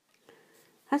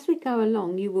As we go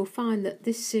along, you will find that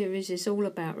this series is all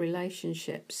about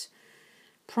relationships.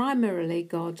 Primarily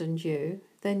God and you,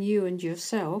 then you and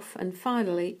yourself, and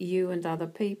finally you and other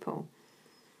people.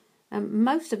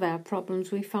 Most of our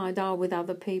problems we find are with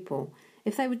other people.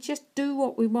 If they would just do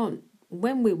what we want,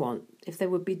 when we want, if they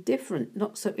would be different,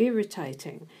 not so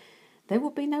irritating, there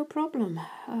would be no problem.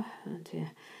 Oh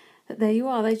dear. But there you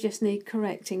are, they just need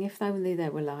correcting if only they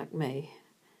were like me.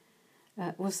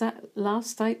 Was that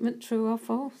last statement true or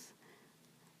false?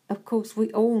 Of course,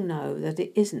 we all know that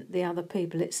it isn't the other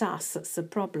people, it's us that's the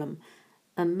problem.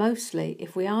 And mostly,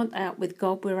 if we aren't out with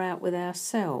God, we're out with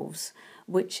ourselves,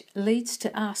 which leads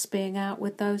to us being out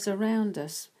with those around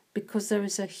us, because there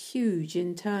is a huge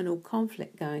internal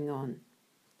conflict going on.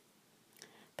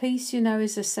 Peace,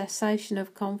 is a cessation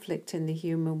of conflict in the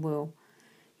human will.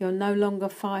 You're no longer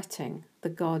fighting the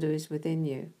God who is within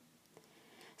you.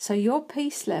 So your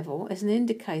peace level is an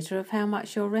indicator of how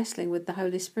much you're wrestling with the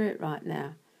Holy Spirit right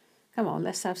now. Come on,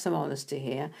 let's have some honesty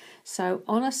here. So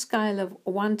on a scale of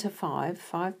 1 to 5,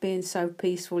 5 being so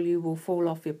peaceful you will fall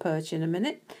off your perch in a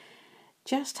minute,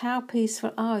 just how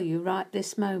peaceful are you right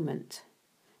this moment?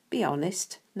 Be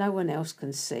honest, no one else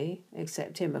can see,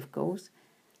 except him of course.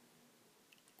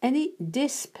 Any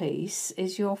dis-peace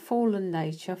is your fallen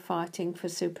nature fighting for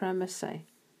supremacy.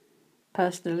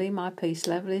 Personally, my peace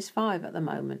level is 5 at the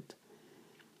moment.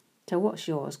 So what's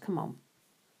yours? Come on.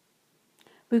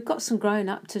 We've got some growing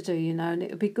up to do, and it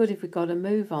would be good if we got a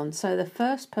move on. So the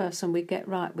first person we get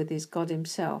right with is God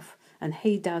himself, and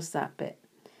he does that bit.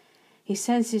 He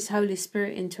sends his Holy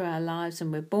Spirit into our lives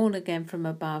and we're born again from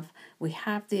above. We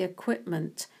have the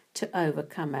equipment to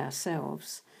overcome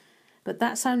ourselves. But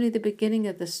that's only the beginning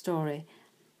of the story.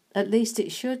 At least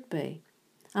it should be.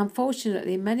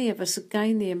 Unfortunately, many of us have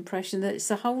gained the impression that it's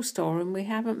the whole story and we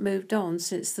haven't moved on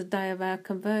since the day of our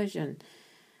conversion.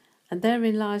 And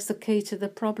therein lies the key to the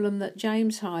problem that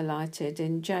James highlighted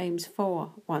in James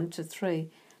 4, 1-3,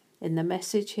 in the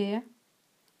message here.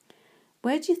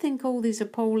 Where do you think all these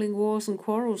appalling wars and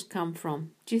quarrels come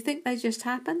from? Do you think they just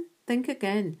happen? Think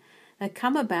again. They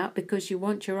come about because you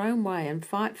want your own way and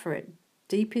fight for it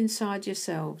deep inside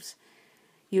yourselves.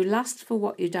 You lust for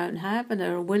what you don't have and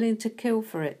are willing to kill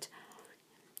for it.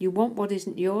 You want what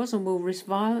isn't yours and will risk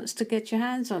violence to get your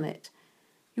hands on it.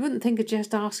 You wouldn't think of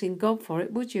just asking God for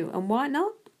it, would you? And why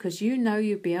not? Because you know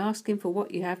you'd be asking for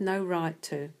what you have no right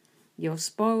to. You're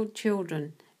spoiled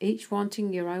children, each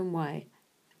wanting your own way.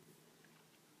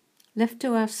 Left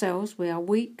to ourselves, we are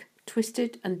weak,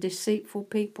 twisted and deceitful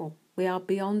people. We are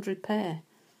beyond repair.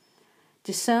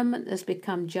 Discernment has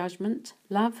become judgment.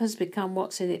 Love has become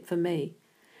what's in it for me.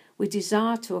 We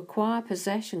desire to acquire,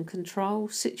 possess and control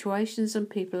situations and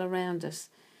people around us.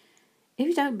 If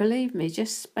you don't believe me,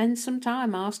 just spend some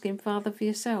time asking Father for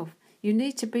yourself. You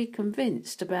need to be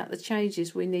convinced about the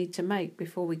changes we need to make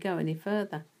before we go any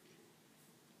further.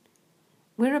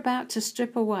 We're about to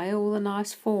strip away all the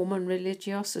nice form and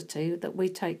religiosity that we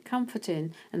take comfort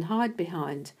in and hide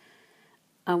behind,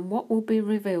 and what will be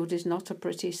revealed is not a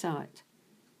pretty sight.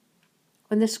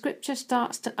 When the scripture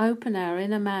starts to open our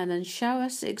inner man and show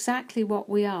us exactly what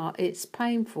we are, it's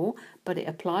painful, but it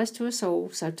applies to us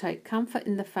all, so take comfort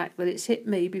in the fact that it's hit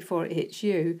me before it hits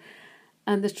you,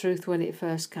 and the truth when it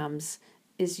first comes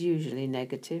is usually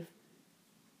negative.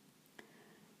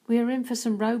 We are in for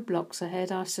some roadblocks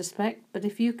ahead, I suspect, but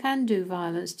if you can do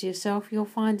violence to yourself, you'll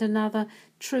find another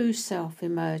true self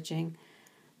emerging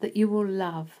that you will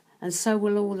love, and so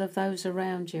will all of those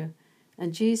around you.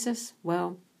 And Jesus,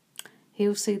 well,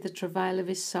 he'll see the travail of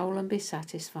his soul and be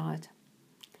satisfied.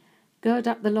 Gird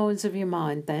up the loins of your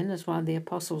mind then, as one of the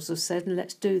apostles has said, and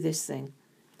let's do this thing.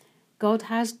 God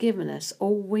has given us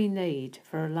all we need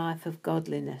for a life of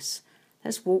godliness.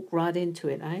 Let's walk right into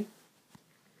it, eh?